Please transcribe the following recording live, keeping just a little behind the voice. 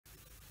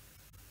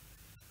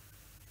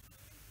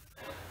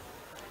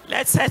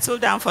Let's settle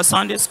down for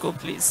Sunday school,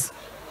 please.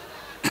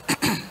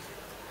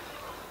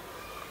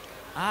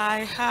 I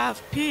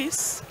have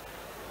peace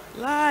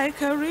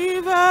like a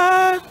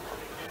river,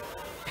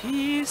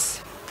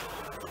 peace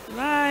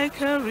like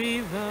a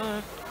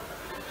river,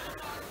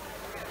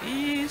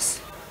 peace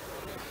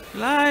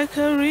like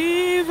a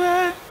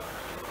river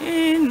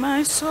in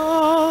my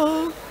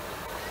soul.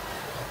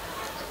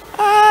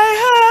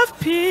 I have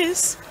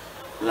peace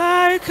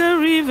like a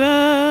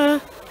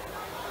river,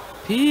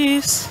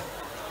 peace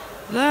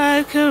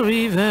like a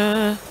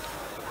river,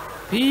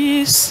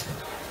 peace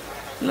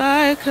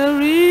like a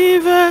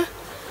river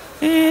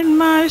in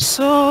my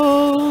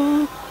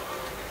soul.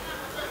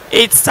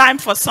 It's time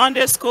for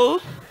Sunday school.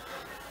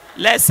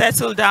 Let's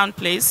settle down,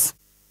 please.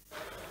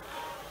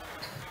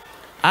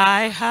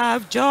 I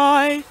have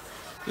joy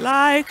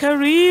like a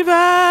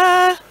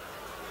river,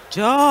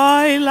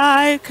 joy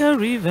like a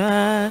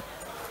river,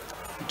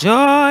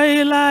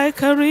 joy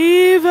like a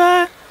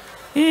river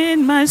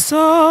in my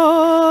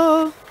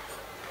soul.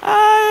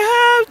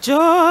 I have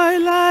joy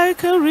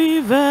like a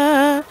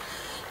river,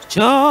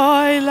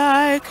 joy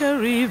like a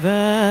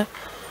river,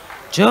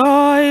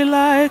 joy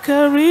like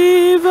a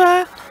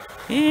river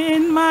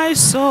in my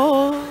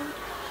soul.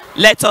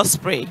 Let us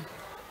pray.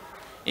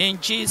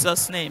 In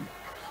Jesus' name.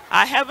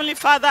 Our Heavenly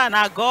Father and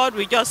our God,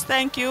 we just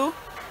thank you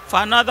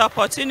for another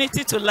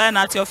opportunity to learn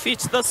at your feet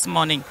this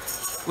morning.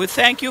 We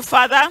thank you,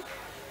 Father,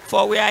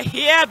 for we are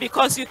here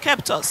because you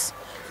kept us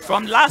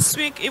from last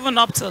week even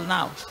up till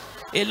now.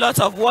 A lot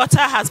of water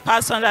has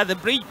passed under the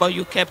bridge, but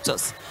you kept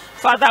us.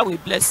 Father, we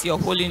bless your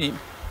holy name.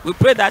 We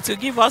pray that you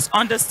give us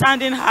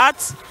understanding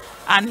hearts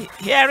and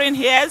hearing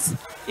ears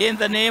in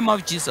the name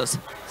of Jesus.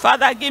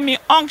 Father, give me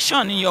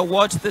unction in your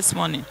words this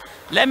morning.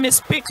 Let me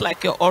speak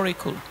like your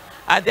oracle.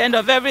 At the end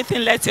of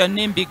everything, let your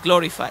name be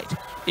glorified.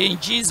 In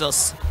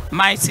Jesus'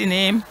 mighty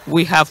name,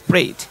 we have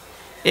prayed.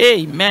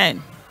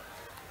 Amen.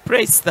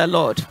 Praise the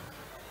Lord.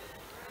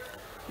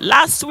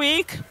 Last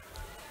week,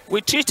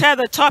 we treated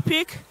the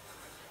topic,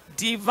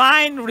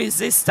 divine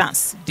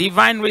resistance.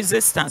 Divine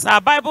resistance. Our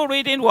Bible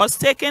reading was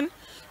taken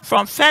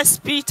from 1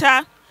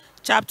 Peter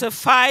chapter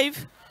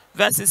 5,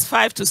 verses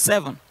 5 to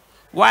 7,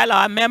 while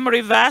our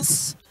memory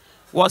verse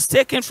was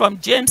taken from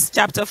James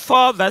chapter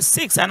 4, verse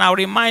 6, and I'll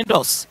remind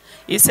us.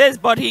 It says,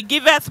 but he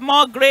giveth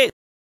more grace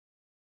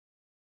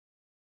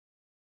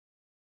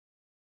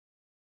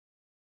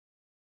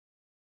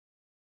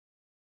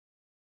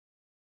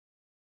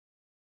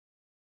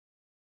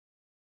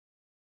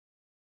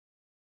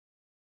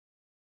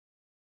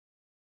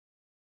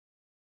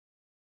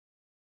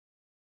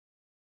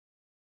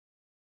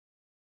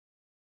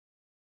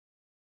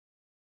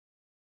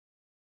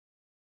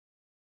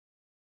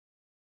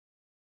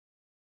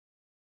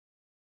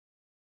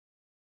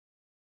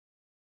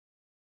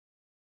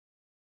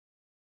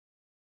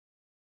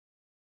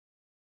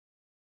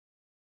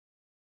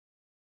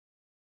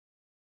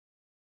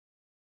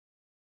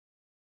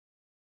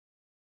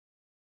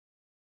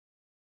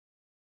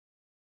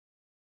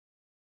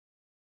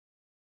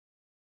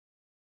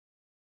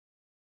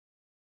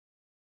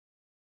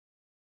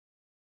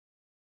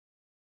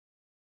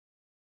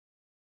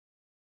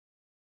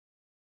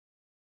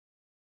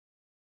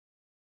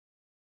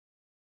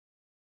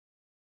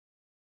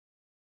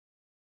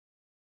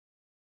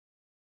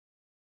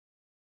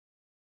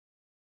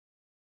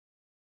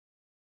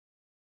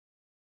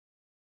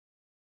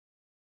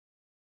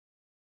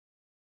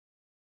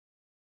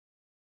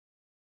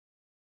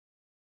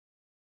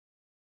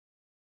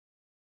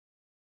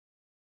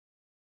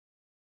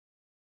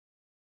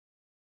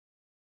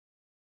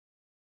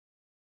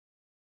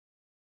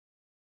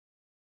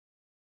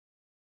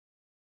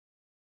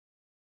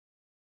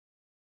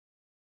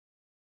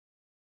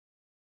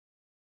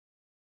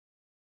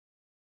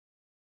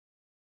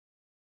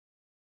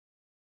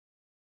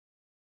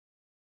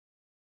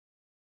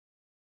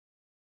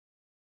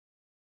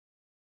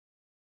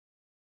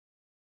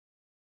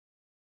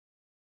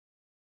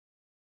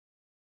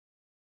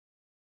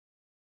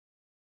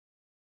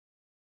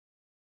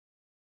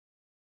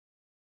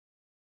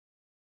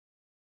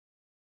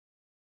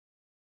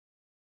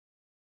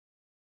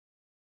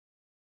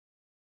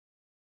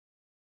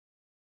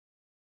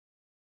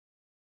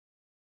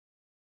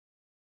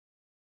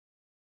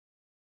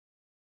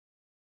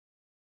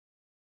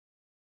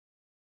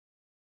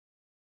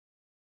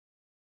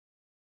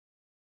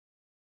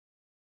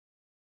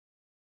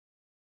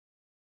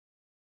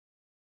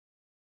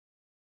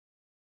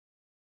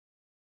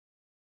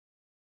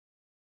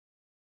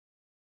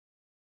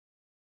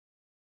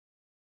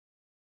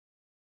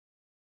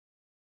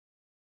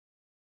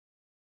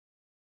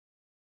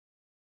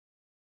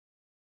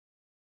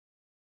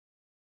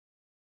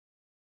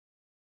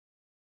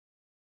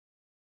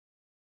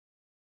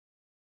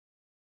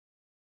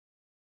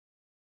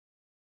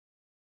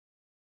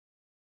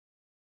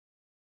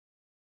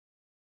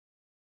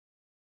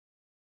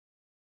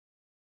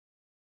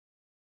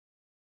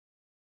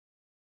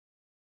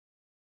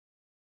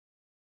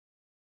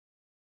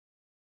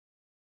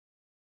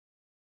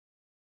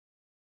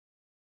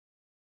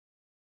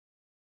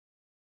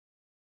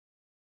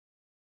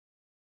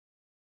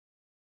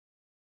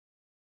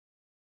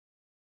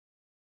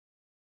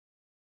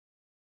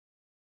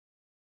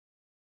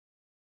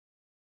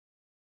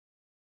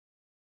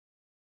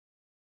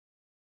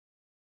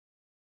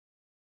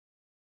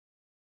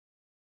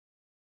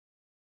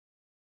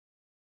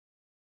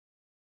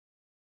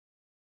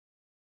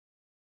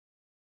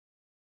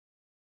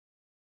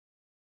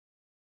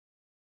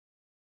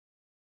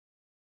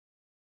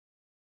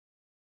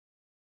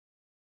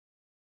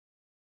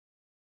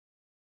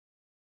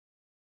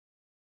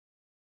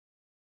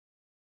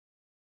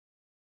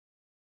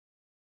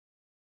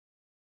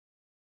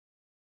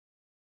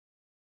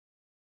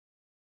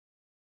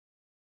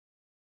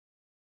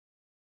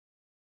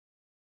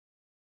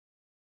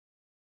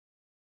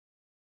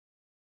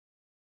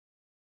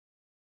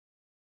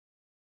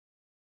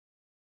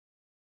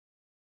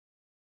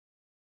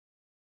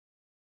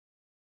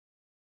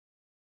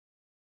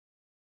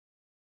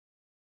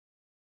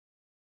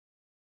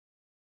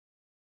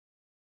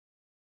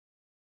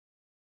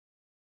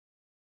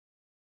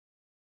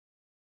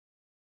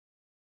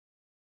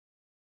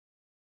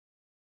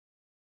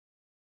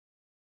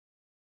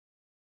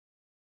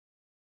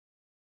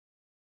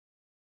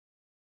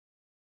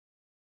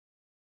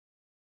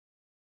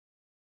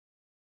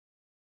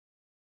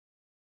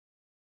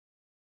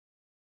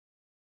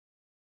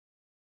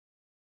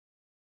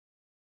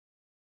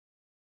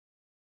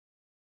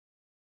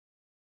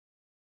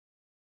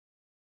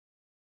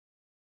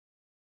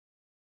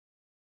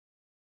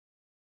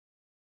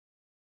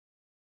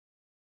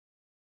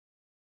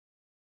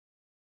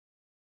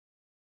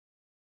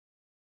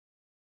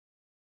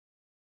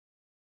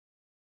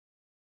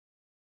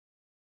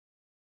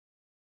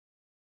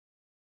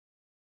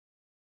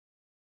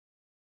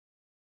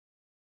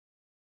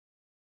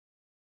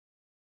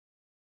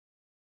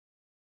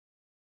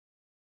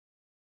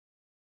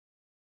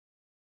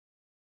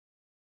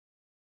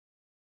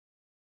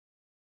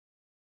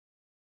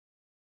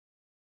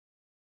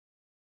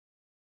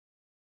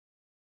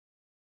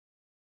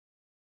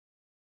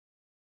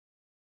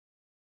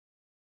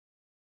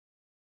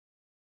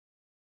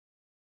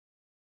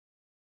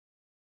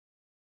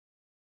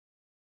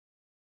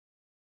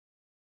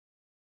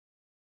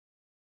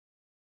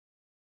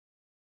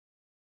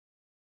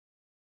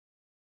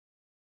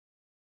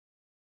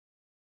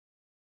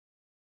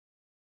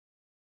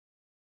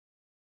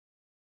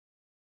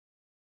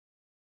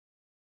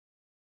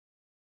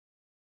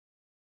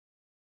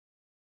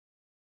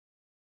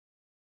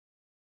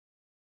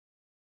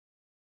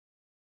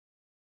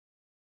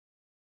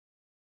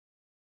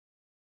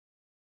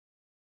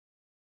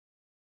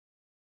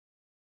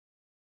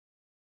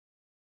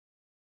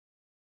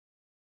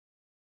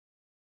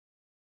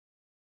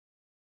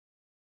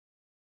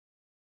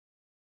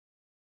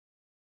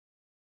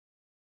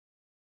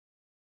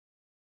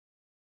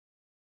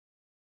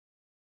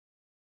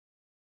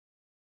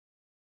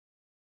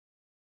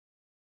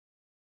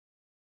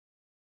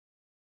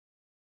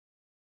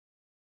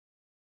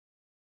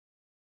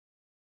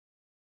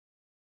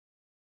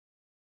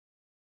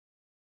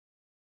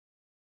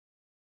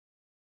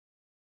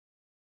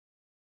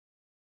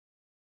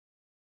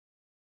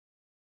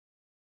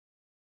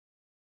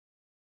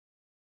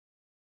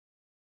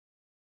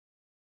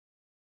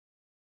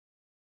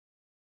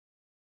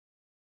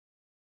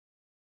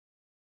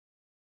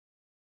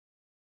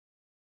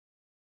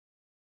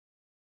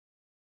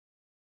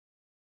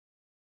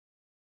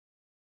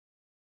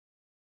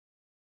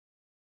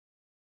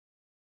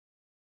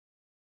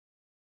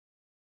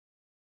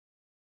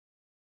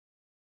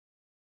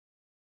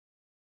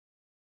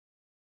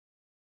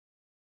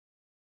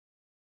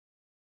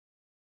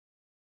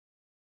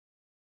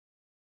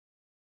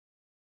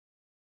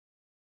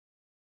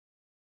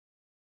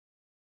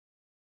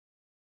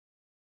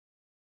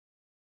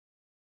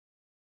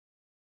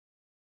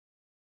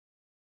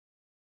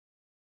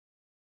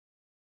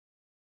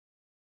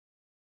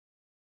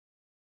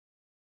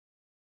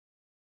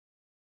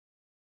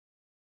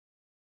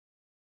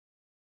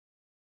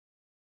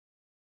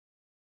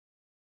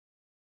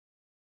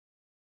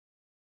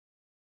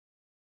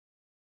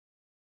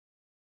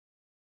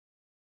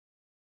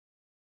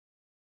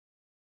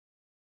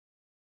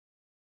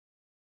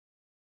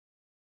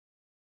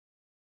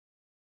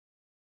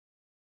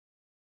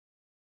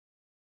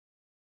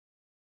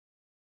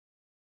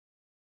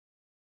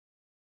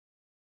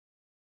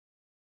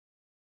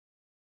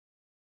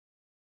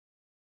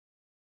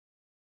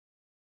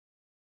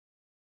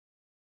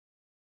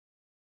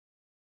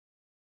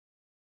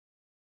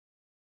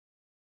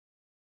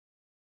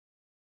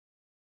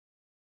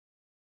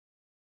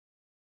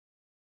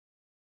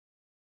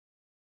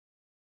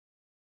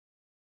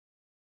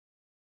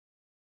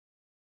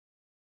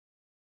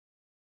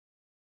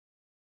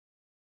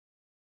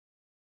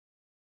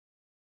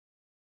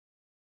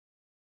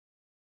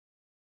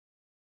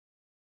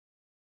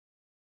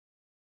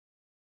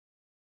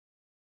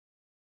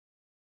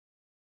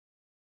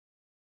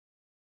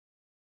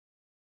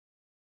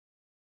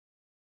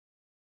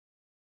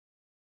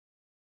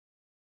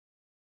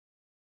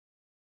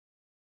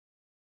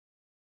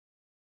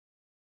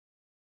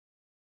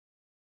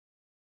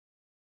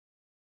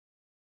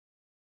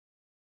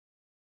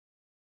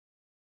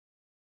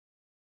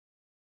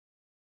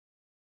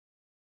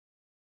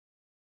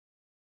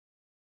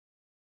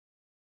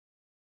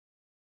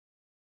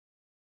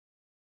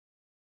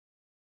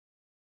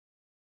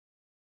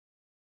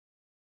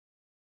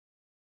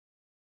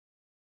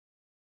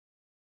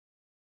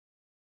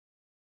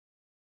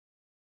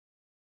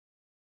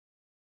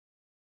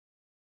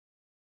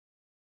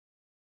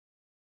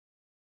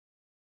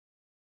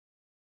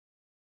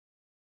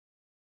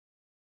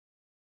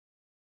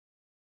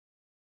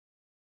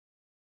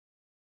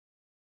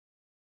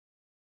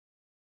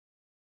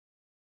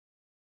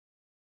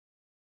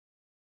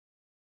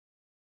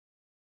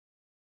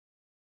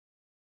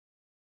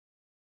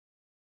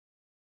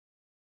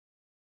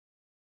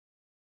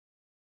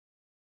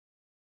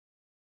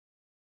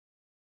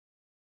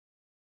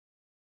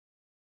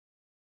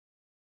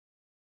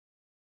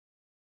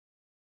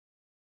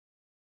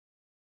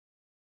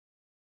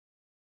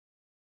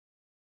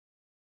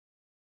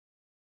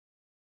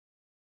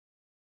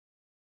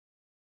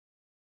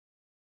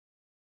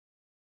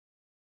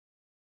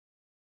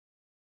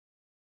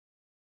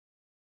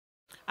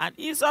And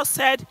Esau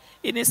said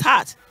in his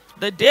heart,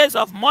 the days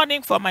of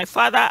mourning for my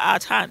father are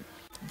at hand.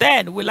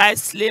 Then will I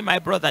slay my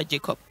brother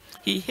Jacob.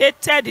 He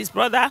hated his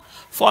brother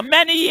for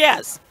many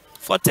years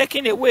for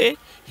taking away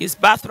his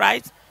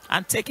birthright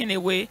and taking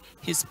away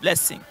his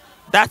blessing.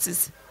 That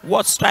is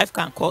what strife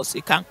can cause.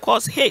 It can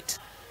cause hate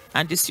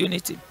and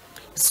disunity.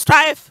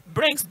 Strife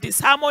brings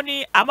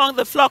disharmony among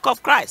the flock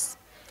of Christ.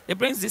 It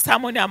brings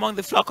disharmony among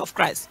the flock of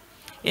Christ.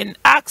 In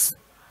Acts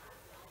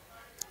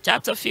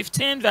chapter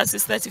 15,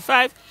 verses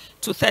 35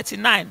 to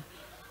 39,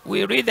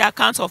 we read the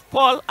account of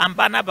Paul and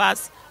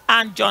Barnabas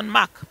and John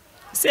Mark.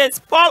 It says,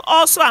 Paul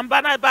also and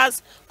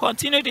Barnabas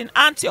continued in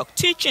Antioch,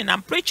 teaching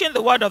and preaching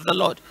the word of the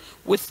Lord,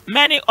 with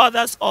many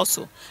others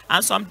also.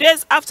 And some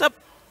days after,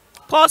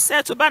 Paul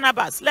said to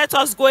Barnabas, let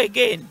us go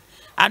again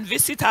and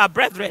visit our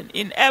brethren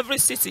in every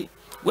city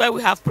where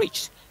we have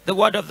preached the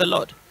word of the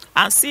Lord,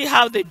 and see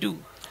how they do.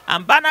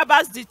 And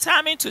Barnabas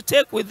determined to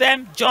take with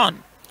them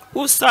John,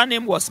 whose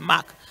surname was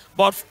Mark.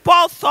 But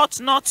Paul thought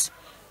not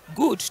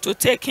good to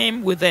take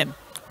him with them,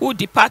 who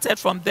departed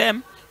from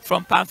them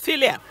from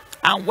Pamphylia,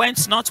 and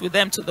went not with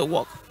them to the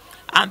work.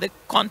 And the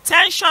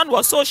contention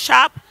was so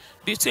sharp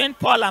between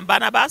Paul and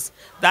Barnabas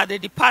that they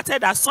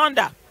departed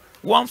asunder,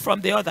 one from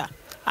the other.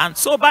 And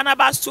so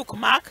Barnabas took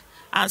Mark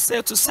and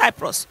sailed to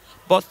Cyprus.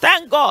 But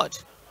thank God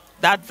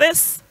that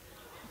this,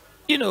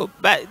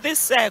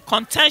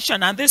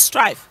 contention and this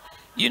strife,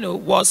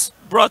 was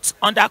brought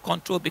under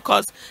control,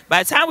 because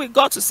by the time we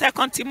got to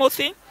 2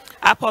 Timothy,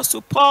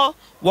 Apostle Paul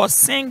was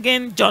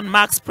singing John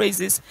Mark's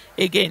praises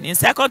again. In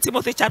 2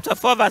 Timothy chapter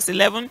 4, verse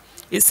 11,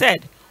 he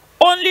said,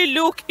 only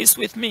Luke is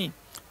with me.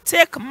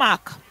 Take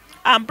Mark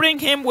and bring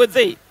him with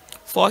thee,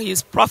 for he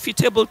is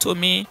profitable to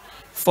me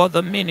for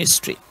the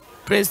ministry.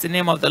 Praise the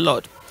name of the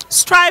Lord.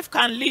 Strife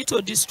can lead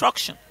to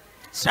destruction.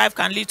 Strife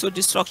can lead to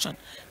destruction.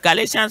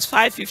 Galatians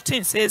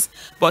 5:15 says,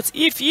 but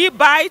if ye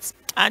bite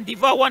and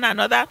devour one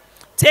another,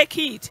 take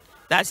heed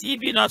that ye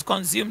be not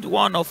consumed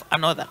one of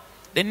another.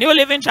 The New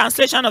Living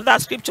Translation of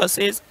that scripture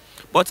says,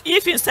 but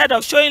if instead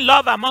of showing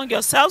love among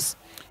yourselves,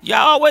 you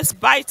are always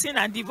biting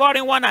and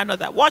devouring one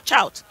another, watch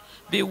out.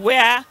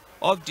 Beware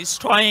of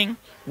destroying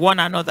one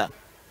another.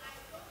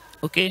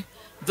 Okay,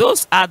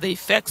 those are the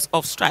effects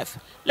of strife.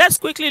 Let's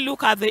quickly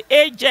look at the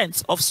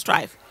agents of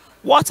strife.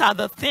 What are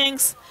the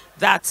things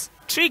that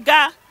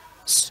trigger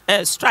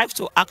strife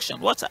to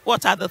action?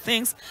 What are the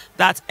things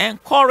that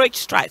encourage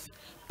strife?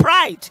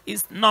 Pride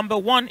is number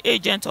one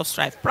agent of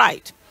strife.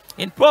 Pride.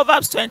 In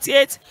Proverbs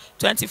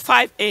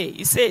 28:25a,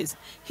 it says,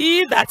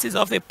 he that is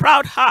of a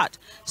proud heart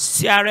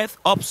stirreth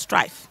up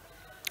strife.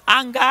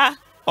 Anger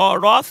or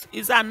wrath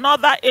is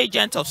another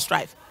agent of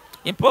strife.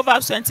 In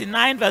Proverbs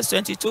 29, verse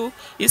 22,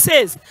 it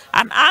says,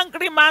 an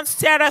angry man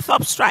stirreth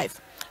up strife,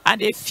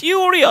 and a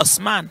furious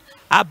man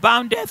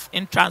aboundeth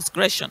in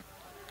transgression.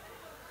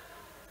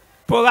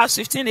 Proverbs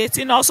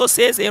 15:18 also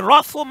says, a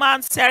wrathful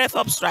man stirreth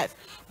up strife,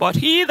 but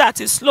he that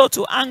is slow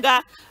to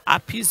anger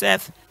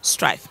appeaseth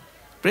strife.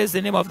 Praise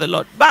the name of the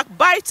Lord.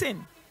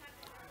 Backbiting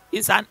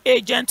is an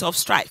agent of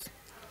strife.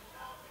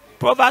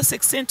 Proverbs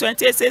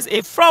 16:28 says,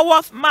 a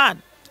froward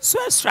man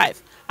swears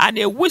strife, and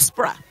a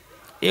whisperer,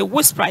 a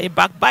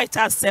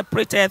backbiter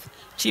separateth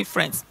chief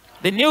friends.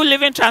 The New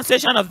Living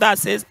Translation of that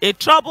says, a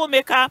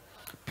troublemaker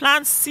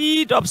plants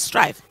seed of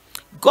strife.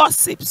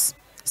 Gossips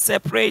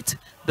separate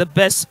the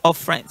best of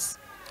friends.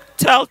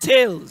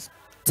 Telltales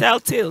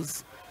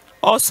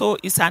also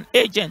is an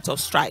agent of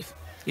strife.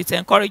 It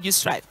encourages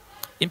strife.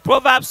 In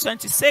Proverbs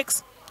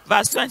 26,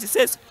 verse 20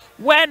 says,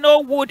 where no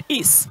wood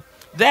is,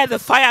 there the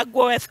fire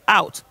goeth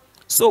out.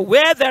 So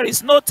where there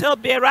is no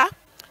talebearer,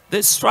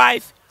 the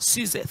strife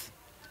ceaseth.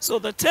 So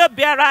the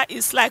talebearer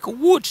is like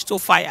wood to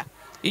fire.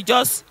 It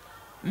just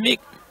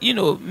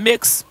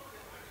makes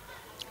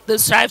the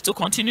strife to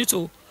continue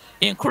to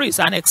increase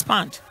and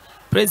expand.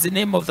 Praise the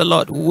name of the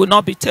Lord. We will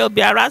not be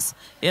talebearers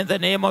in the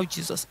name of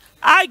Jesus.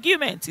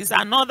 Argument is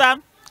another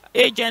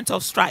agent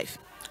of strife.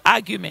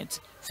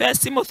 Argument. 1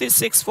 Timothy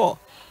 6:4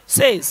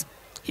 says,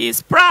 he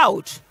is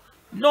proud,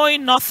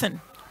 knowing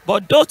nothing,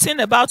 but doting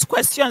about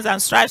questions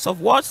and strifes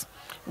of words,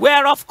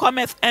 whereof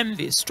cometh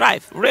envy,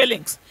 strife,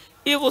 railings,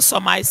 evil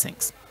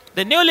surmisings.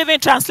 The New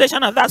Living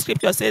Translation of that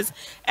scripture says,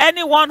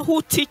 anyone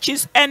who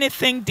teaches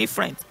anything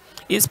different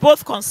is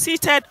both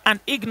conceited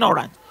and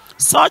ignorant.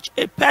 Such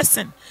a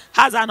person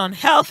has an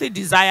unhealthy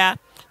desire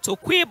to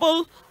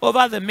quibble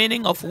over the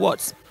meaning of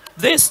words.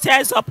 This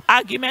stirs up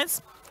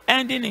arguments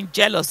ending in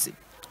jealousy,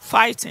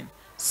 fighting,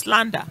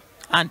 slander,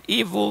 and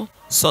evil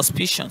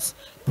suspicions.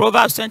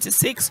 Proverbs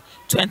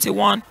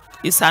 26:21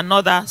 is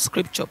another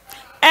scripture.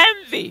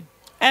 Envy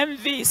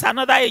is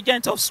another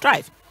agent of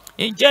strife.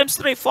 In James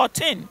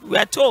 3:14, we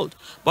are told,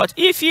 but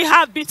if ye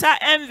have bitter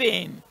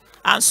envying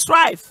and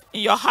strife in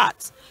your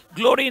hearts,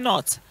 glory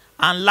not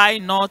and lie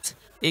not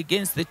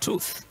against the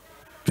truth.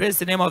 Praise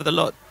the name of the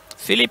Lord.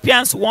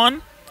 Philippians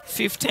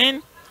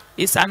 1:15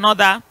 is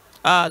another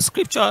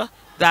scripture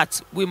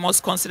that we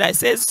must consider. It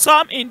says,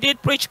 some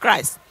indeed preach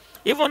Christ,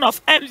 even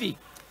of envy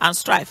and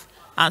strife,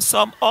 and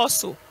some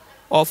also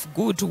of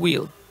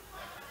goodwill.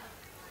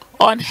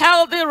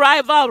 Unhealthy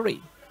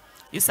rivalry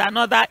is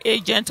another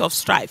agent of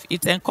strife.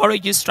 It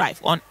encourages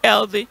strife,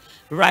 unhealthy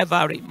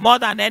rivalry. More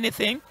than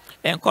anything,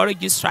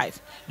 encourages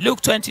strife.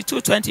 Luke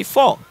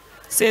 22:24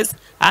 says,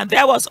 and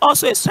there was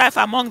also a strife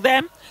among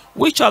them,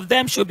 which of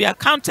them should be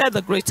accounted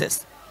the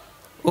greatest.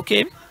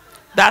 Okay,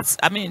 that's,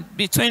 I mean,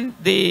 between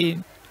the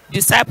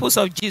disciples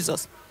of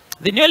Jesus.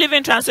 The New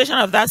Living Translation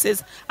of that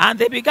says, and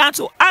they began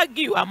to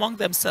argue among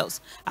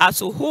themselves as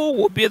to who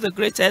would be the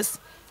greatest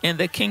in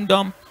the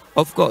kingdom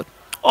of God.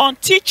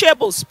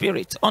 Unteachable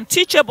spirit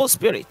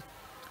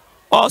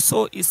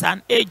also is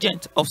an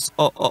agent of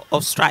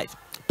strife.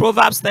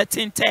 Proverbs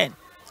 13:10,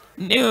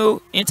 New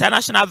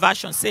International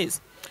Version says,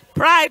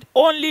 pride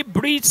only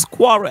breeds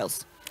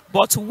quarrels,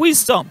 but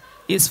wisdom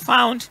is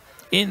found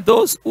in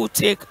those who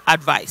take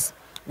advice.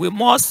 We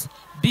must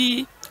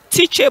be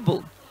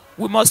teachable.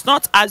 We must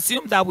not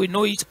assume that we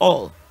know it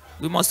all.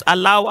 We must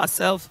allow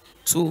ourselves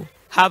to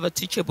have a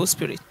teachable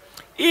spirit.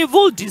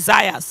 Evil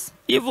desires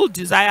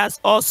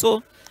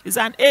also is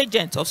an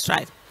agent of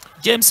strife.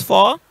 James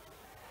 4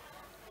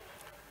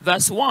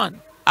 verse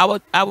 1.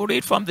 I will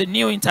read from the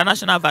New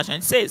International Version.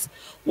 It says,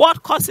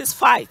 what causes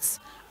fights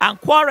and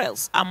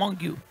quarrels among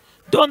you?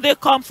 Don't they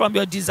come from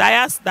your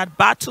desires that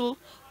battle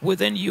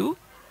within you?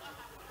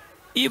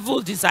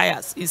 Evil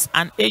desires is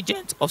an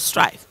agent of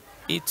strife.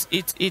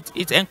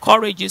 It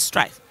encourages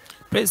strife.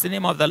 Praise the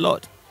name of the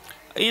Lord.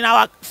 In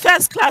our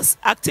first class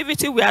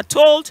activity, we are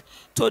told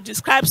to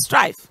describe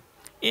strife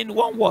in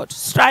one word.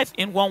 Strife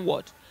in one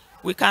word.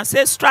 We can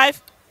say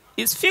strife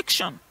is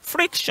friction.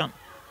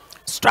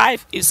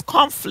 Strife is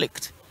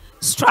conflict.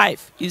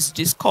 Strife is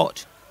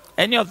discord.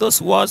 Any of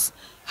those words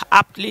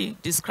aptly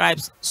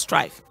describes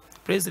strife.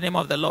 Praise the name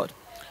of the Lord.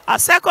 Our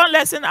second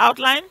lesson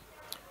outline,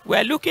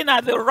 we're looking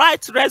at the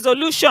right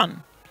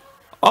resolution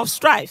of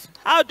strife.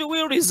 How do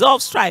we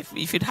resolve strife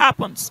if it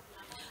happens?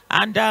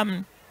 And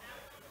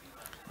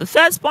the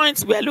first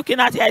point we're looking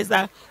at here is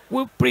that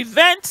we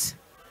prevent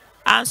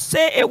and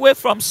stay away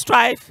from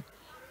strife.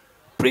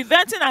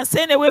 Preventing and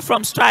staying away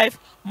from strife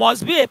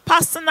must be a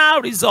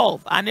personal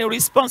resolve and a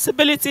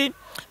responsibility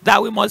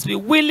that we must be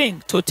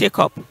willing to take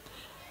up.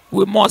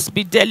 We must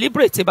be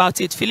deliberate about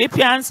it.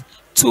 Philippians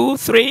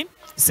 2:3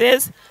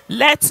 says,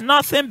 let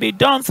nothing be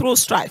done through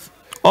strife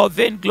or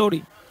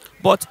vainglory,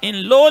 but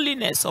in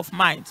lowliness of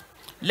mind,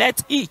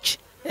 let each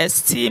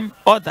esteem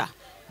other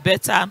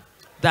better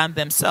than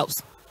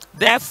themselves.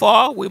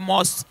 Therefore, we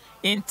must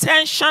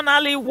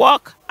intentionally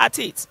work at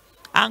it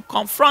and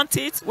confront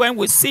it when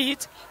we see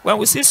it. When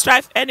we see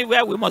strife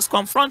anywhere, we must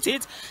confront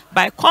it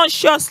by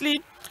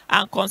consciously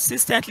and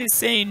consistently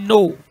saying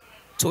no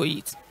to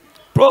it.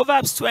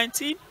 Proverbs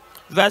 20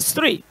 verse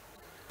 3.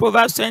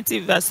 Proverbs 20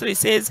 verse 3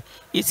 says,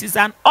 it is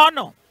an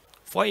honor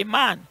for a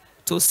man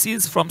to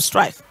cease from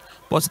strife,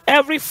 but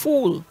every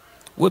fool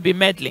will be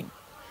meddling.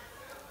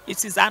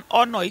 It is an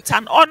honor. It's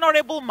an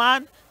honorable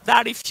man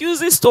that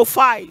refuses to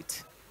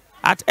fight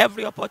at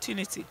every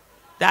opportunity,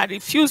 that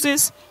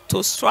refuses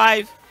to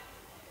strive,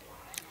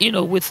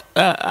 with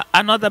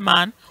another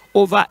man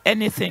over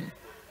anything.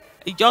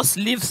 He just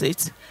leaves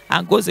it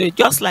and goes away,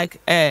 just like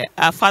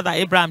our father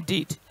Abraham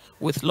did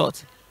with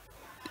Lot.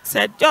 He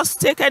said, just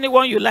take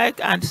anyone you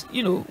like, and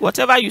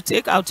whatever you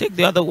take, I'll take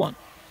the other one.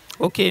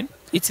 Okay,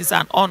 it is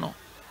an honor.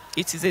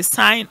 It is a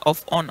sign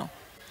of honor.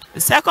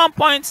 The second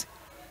point,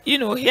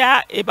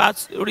 here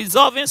about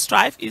resolving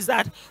strife is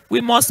that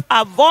we must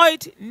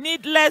avoid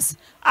needless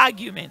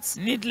arguments.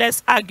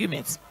 Needless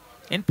arguments.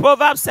 In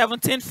Proverbs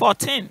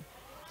 17:14,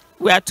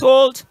 we are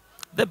told,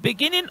 the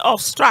beginning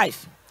of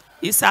strife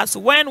is as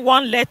when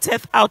one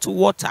letteth out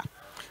water.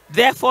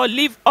 Therefore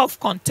leave off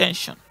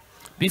contention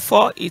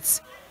before it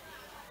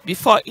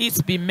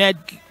be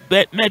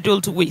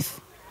meddled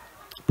with.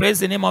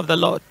 Praise the name of the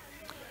Lord.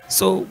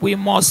 So we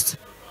must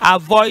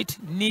avoid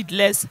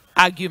needless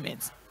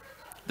arguments.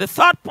 The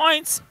third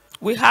point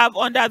we have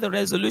under the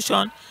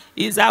resolution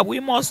is that we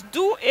must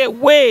do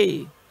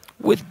away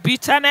with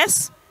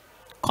bitterness,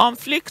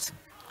 conflict,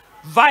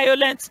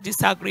 violent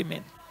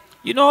disagreement.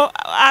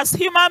 As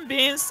human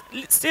beings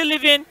still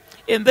living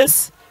in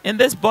this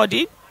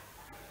body,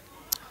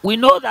 we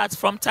know that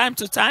from time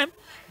to time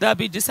there'll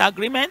be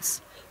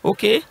disagreements,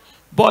 okay?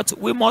 But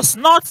we must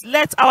not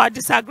let our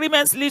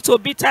disagreements lead to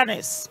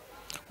bitterness.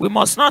 We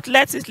must not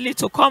let it lead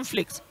to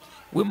conflict.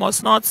 We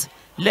must not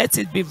let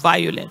it be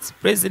violent.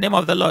 Praise the name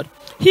of the Lord.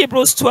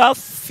 Hebrews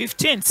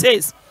 12:15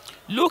 says,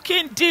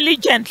 looking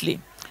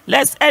diligently,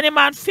 lest any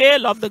man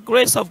fail of the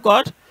grace of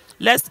God,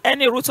 lest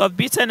any root of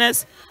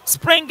bitterness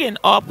springing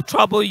up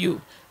trouble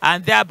you,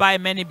 and thereby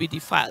many be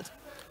defiled.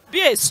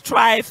 Be a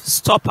strife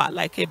stopper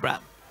like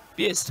Abraham.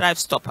 Be a strife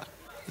stopper.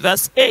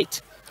 Verse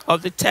 8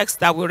 of the text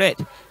that we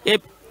read.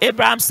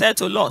 Abraham said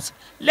to Lot,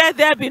 let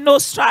there be no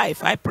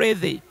strife, I pray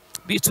thee,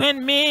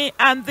 between me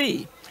and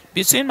thee,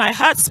 between my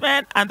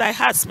herdsmen and thy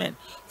herdsmen,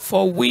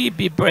 for we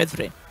be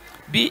brethren.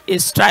 Be a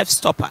strife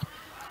stopper.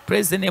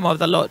 Praise the name of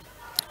the Lord.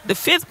 The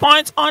fifth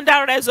point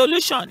under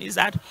resolution is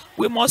that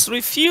we must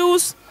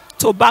refuse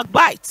to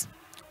backbite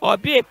or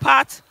be a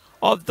part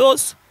of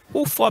those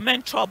who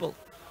foment trouble.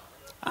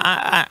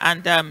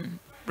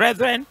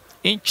 Brethren,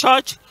 in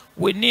church,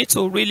 we need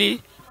to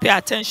really pay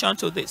attention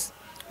to this.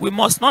 We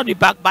must not be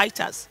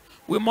backbiters.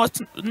 We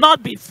must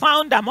not be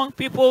found among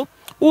people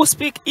who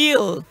speak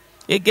ill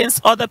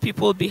against other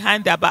people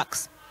behind their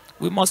backs.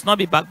 We must not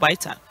be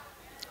backbiter.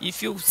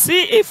 If you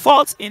see a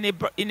fault in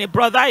a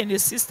brother, in a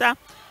sister,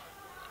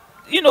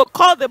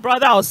 call the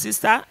brother or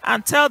sister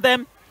and tell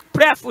them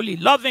prayerfully,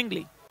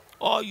 lovingly,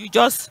 or you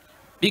just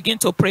begin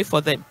to pray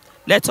for them.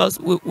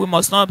 We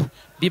must not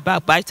be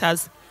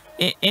backbiters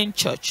in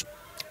church.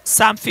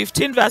 Psalm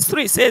 15 verse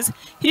 3 says,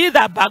 he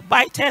that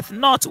backbiteth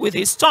not with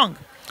his tongue,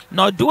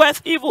 nor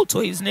doeth evil to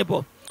his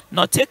neighbor,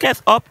 nor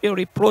taketh up a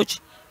reproach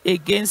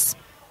against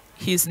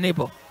his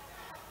neighbor.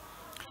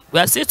 We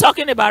are still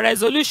talking about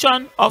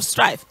resolution of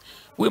strife.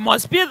 We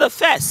must be the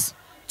first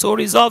to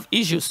resolve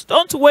issues.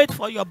 Don't wait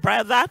for your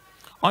brother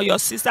or your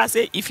sister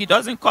say, if he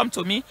doesn't come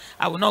to me,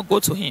 I will not go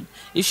to him.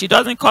 If she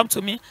doesn't come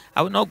to me,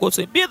 I will not go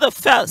to him. Be the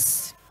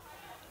first.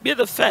 Be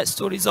the first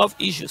to resolve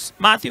issues.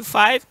 Matthew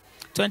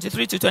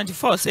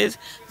 5:23-24 says,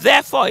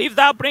 therefore, if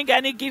thou bring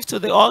any gift to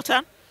the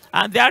altar,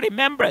 and thou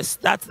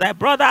rememberest that thy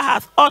brother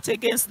hath aught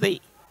against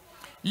thee,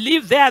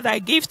 leave there thy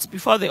gift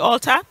before the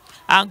altar,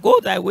 and go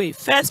thy way.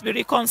 First be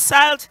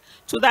reconciled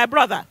to thy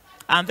brother,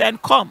 and then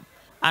come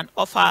and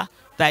offer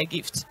thy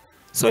gift.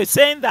 So it's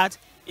saying that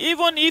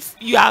even if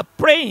you are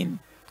praying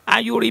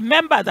and you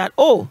remember that,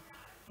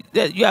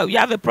 you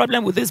have a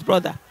problem with this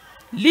brother,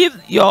 leave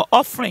your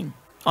offering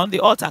on the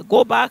altar,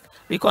 go back,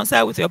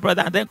 reconcile with your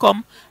brother, and then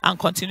come and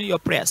continue your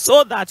prayer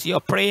so that your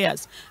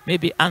prayers may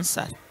be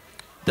answered.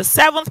 The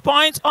seventh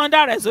point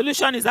under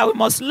resolution is that we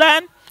must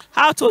learn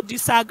how to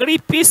disagree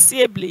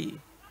peaceably.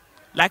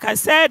 Like I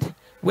said,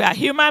 we are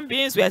human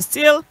beings. We are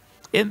still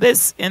in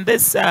this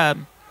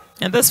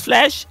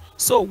flesh.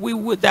 So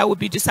there will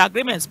be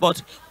disagreements,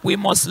 but we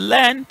must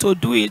learn to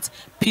do it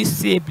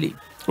peaceably.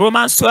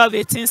 Romans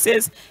 12:18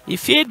 says,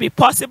 if it be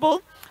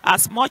possible,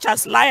 as much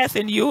as lieth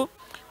in you,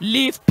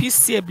 live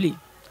peaceably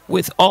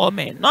with all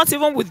men. Not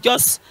even with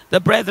just the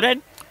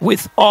brethren,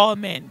 with all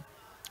men.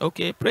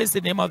 Okay, praise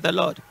the name of the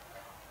Lord.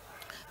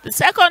 The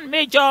second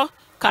major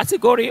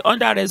category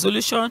under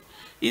resolution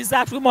is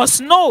that we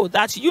must know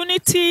that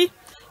unity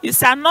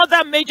is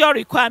another major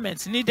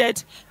requirement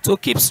needed to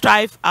keep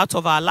strife out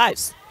of our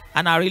lives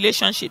and our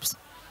relationships.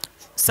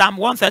 Psalm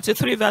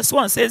 133 verse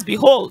 1 says,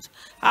 behold,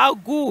 how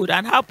good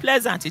and how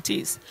pleasant it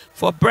is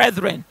for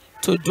brethren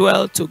to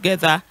dwell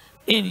together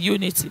in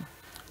unity.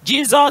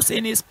 Jesus,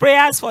 in his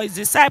prayers for his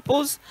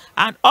disciples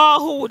and all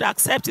who would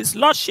accept his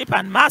lordship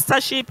and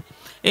mastership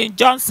in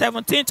John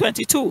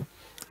 17:22,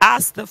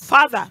 asked the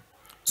Father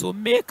to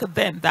make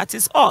them, that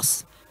is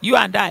us, you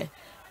and I,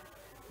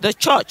 the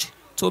church,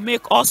 to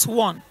make us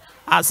one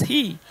as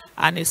he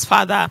and his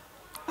Father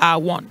are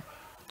one.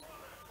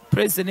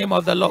 Praise the name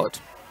of the Lord.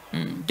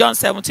 John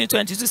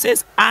 17:22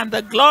 says, and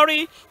the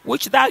glory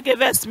which thou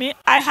gavest me,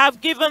 I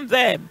have given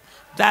them,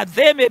 that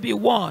they may be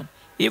one,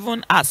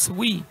 even as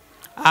we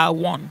are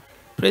one.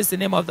 Praise the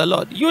name of the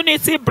Lord.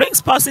 Unity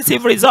brings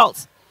positive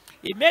results.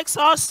 It makes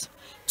us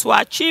to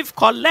achieve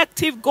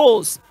collective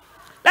goals.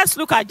 Let's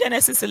look at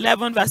Genesis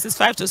 11 verses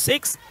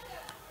 5-6.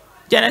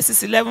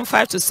 Genesis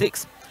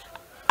 11:5-6.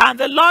 And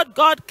the Lord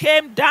God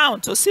came down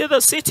to see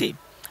the city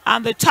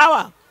and the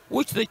tower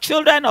which the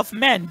children of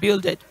men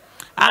builded.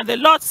 And the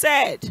Lord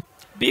said,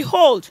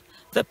 behold,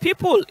 the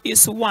people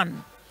is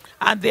one,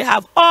 and they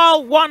have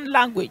all one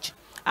language.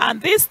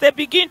 And this they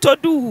begin to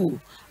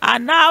do,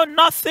 and now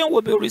nothing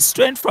will be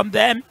restrained from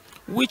them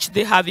which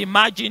they have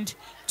imagined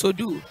to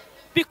do.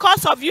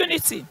 Because of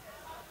unity.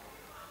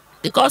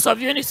 Because of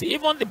unity,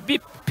 even the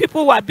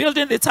people who are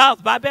building the Tower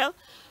of Babel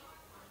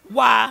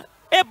were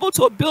able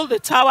to build the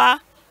tower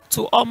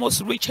to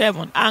almost reach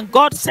heaven. And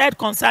God said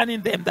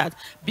concerning them that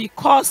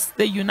because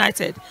they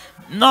united,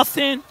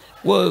 nothing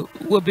will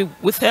be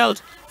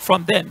withheld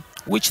from them,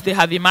 which they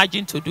have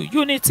imagined to do.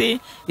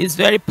 Unity is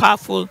very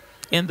powerful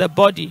in the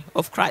body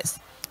of Christ.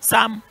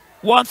 Psalm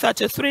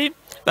 133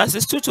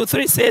 verses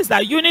 2-3 says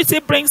that unity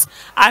brings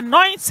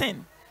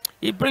anointing,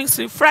 it brings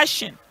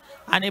refreshing,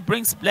 and it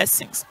brings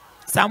blessings.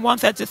 Psalm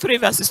 133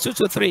 verses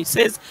 2-3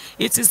 says,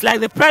 it is like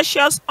the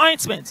precious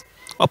ointment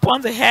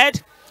upon the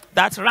head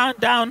that ran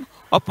down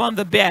upon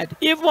the beard,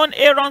 even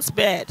Aaron's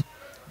beard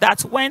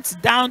that went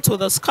down to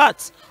the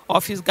skirts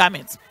of his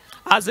garments,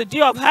 as the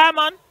dew of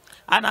Hermon,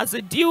 and as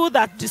the dew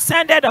that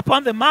descended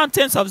upon the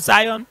mountains of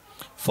Zion,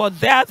 for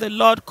there the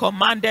Lord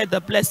commanded the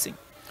blessing,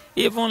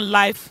 even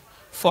life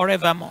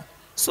forevermore.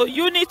 So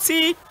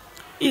unity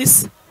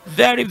is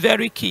very,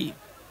 very key,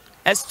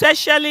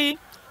 especially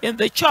in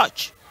the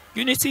church.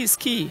 Unity is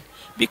key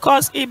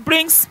because it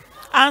brings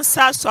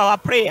answers to our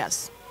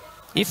prayers.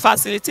 It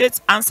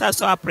facilitates answers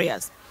to our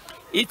prayers.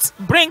 It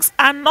brings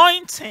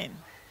anointing.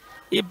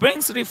 It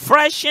brings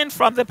refreshing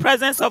from the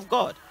presence of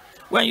God.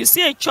 When you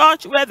see a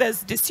church where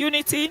there's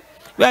disunity,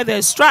 where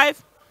there's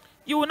strife,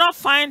 you will not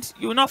find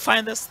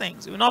those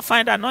things. You will not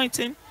find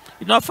anointing. You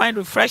will not find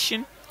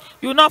refreshing.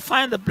 You will not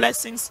find the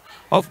blessings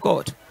of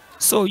God.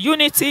 So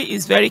unity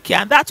is very key.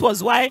 And that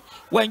was why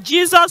when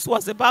Jesus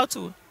was about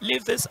to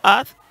leave this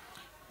earth,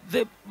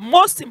 the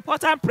most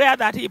important prayer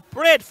that he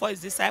prayed for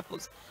his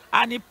disciples,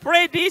 and he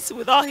prayed this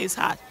with all his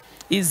heart,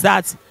 is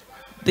that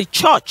the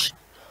church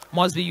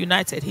must be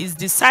united. His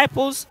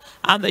disciples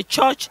and the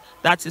church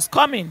that is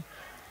coming,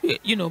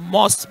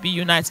 must be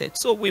united.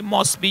 So we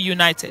must be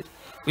united.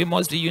 We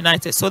must be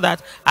united so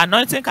that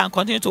anointing can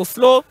continue to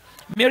flow,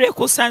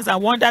 miracle signs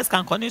and wonders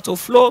can continue to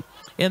flow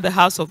in the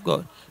house of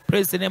God.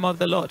 Praise the name of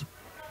the Lord.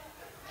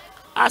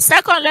 Our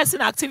second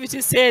lesson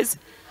activity says,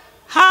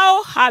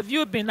 how have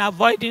you been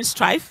avoiding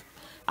strife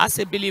as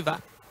a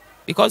believer?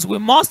 Because we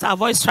must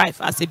avoid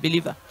strife as a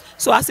believer.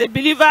 So as a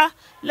believer,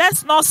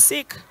 let's not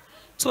seek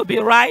to be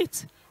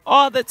right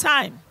all the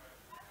time.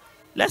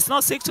 Let's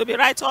not seek to be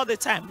right all the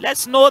time.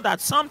 Let's know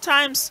that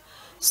sometimes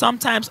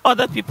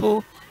other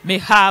people may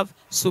have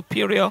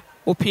superior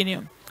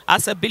opinion.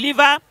 As a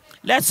believer,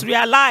 let's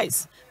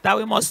realize that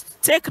we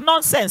must take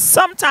nonsense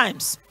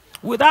sometimes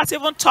without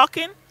even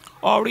talking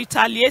or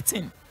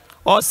retaliating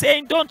or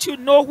saying, don't you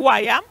know who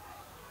I am?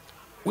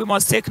 We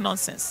must take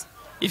nonsense.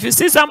 If you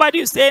see somebody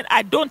who's saying,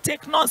 I don't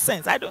take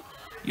nonsense,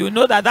 you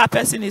know that that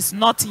person is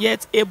not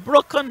yet a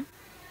broken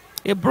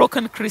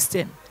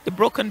Christian, a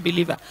broken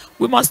believer.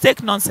 We must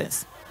take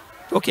nonsense,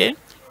 okay?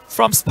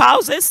 From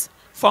spouses,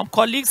 from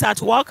colleagues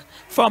at work,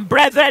 from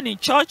brethren in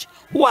church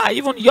who are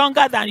even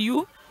younger than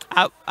you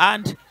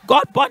and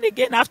got born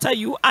again after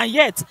you, and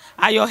yet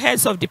are your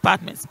heads of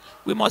departments.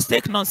 We must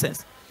take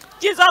nonsense.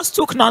 Jesus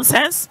took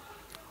nonsense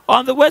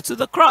on the way to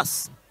the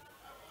cross.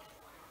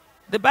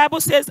 The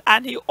Bible says,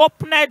 and he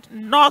opened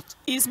not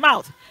his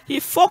mouth. He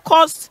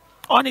focused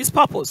on his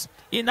purpose.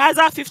 In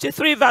Isaiah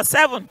 53 verse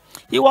 7,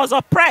 he was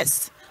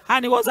oppressed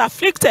and he was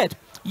afflicted,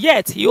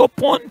 yet he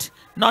opened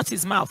not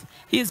his mouth.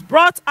 He is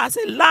brought as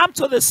a lamb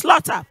to the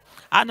slaughter,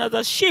 and as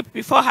a sheep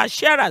before her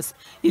shearers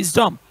is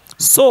dumb.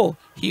 So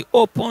he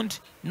opened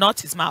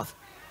not his mouth.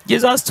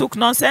 Jesus took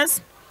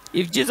nonsense.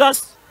 If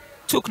Jesus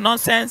took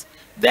nonsense,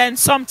 then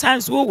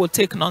sometimes we will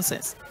take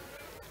nonsense.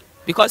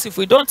 Because if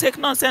we don't take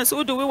nonsense,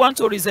 who do we want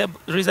to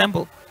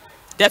resemble?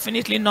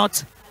 Definitely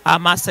not our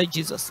Master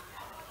Jesus.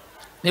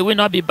 May we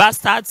not be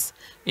bastards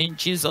in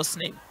Jesus'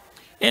 name.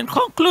 In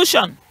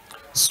conclusion,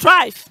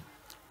 strife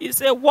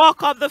is a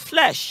work of the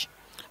flesh,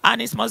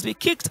 and it must be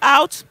kicked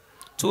out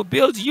to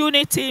build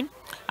unity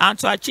and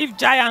to achieve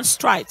giant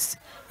strides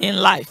in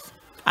life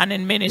and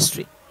in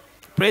ministry.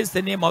 Praise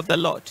the name of the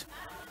Lord.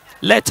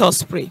 Let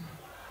us pray.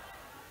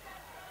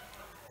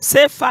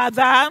 Say,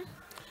 Father,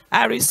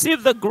 I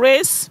receive the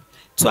grace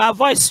to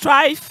avoid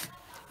strife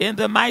in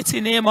the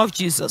mighty name of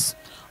Jesus.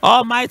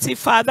 Almighty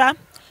Father,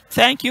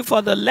 thank you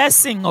for the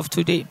lesson of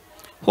today.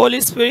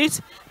 Holy Spirit,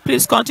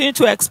 please continue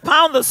to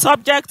expound the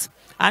subject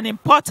and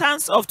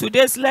importance of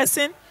today's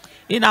lesson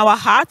in our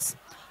hearts,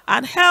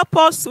 and help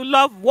us to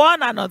love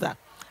one another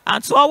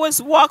and to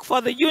always work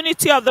for the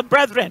unity of the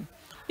brethren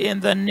in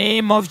the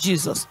name of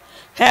Jesus.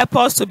 Help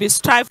us to be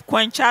strife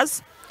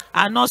quenchers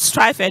and not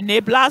strife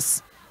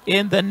enablers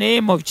in the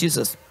name of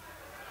Jesus.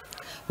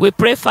 We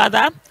pray,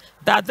 Father,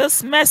 that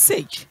this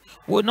message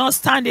will not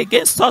stand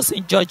against us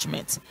in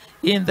judgment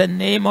in the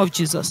name of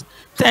Jesus.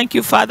 Thank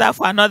you, Father,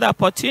 for another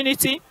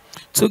opportunity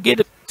to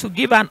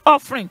give an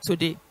offering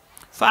today.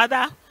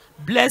 Father,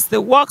 bless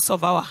the works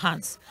of our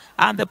hands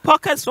and the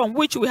pockets from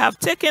which we have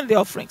taken the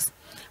offerings,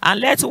 and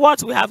let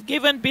what we have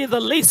given be the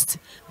least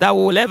that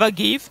we will ever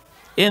give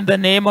in the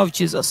name of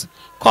Jesus.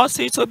 Cause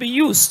it to be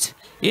used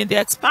in the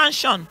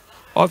expansion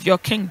of your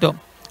kingdom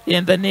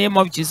in the name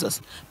of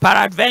Jesus.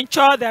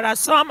 Peradventure, there are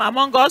some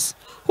among us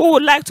who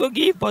would like to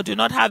give but do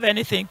not have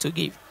anything to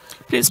give.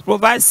 Please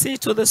provide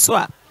seed to the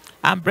sower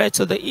and bread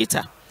to the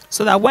eater,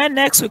 so that when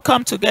next we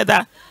come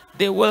together,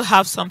 they will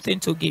have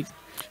something to give.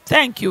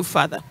 Thank you,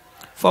 Father,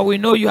 for we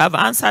know you have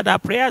answered our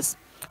prayers,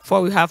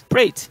 for we have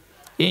prayed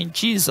in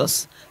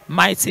Jesus'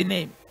 mighty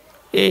name.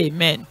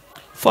 Amen.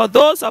 For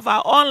those of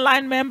our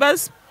online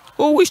members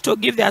who wish to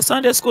give their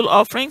Sunday school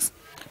offerings,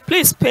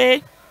 please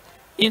pay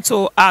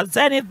into our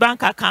Zenith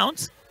Bank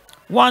account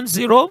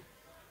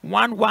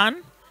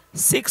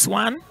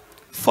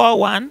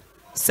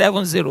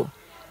 1011614170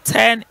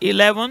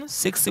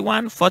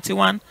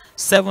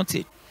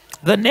 1011614170.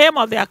 The name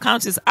of the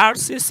account is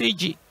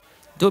RCCG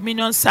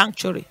Dominion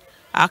Sanctuary,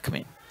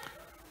 Acme.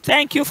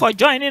 Thank you for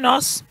joining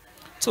us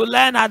to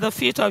learn at the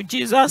feet of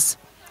Jesus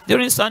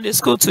during Sunday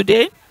school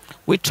today.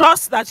 We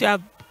trust that you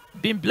have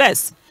been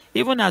blessed,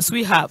 even as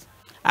we have,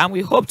 and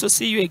we hope to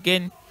see you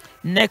again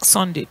next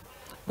Sunday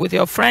with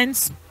your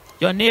friends,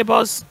 your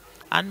neighbors,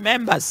 and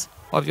members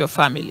of your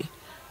family.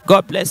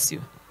 God bless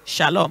you.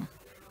 Shalom.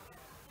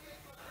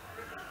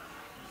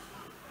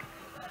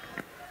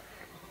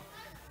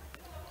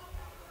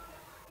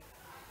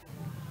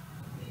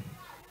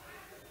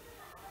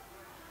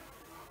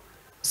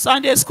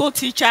 Sunday school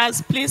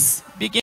teachers, please begin.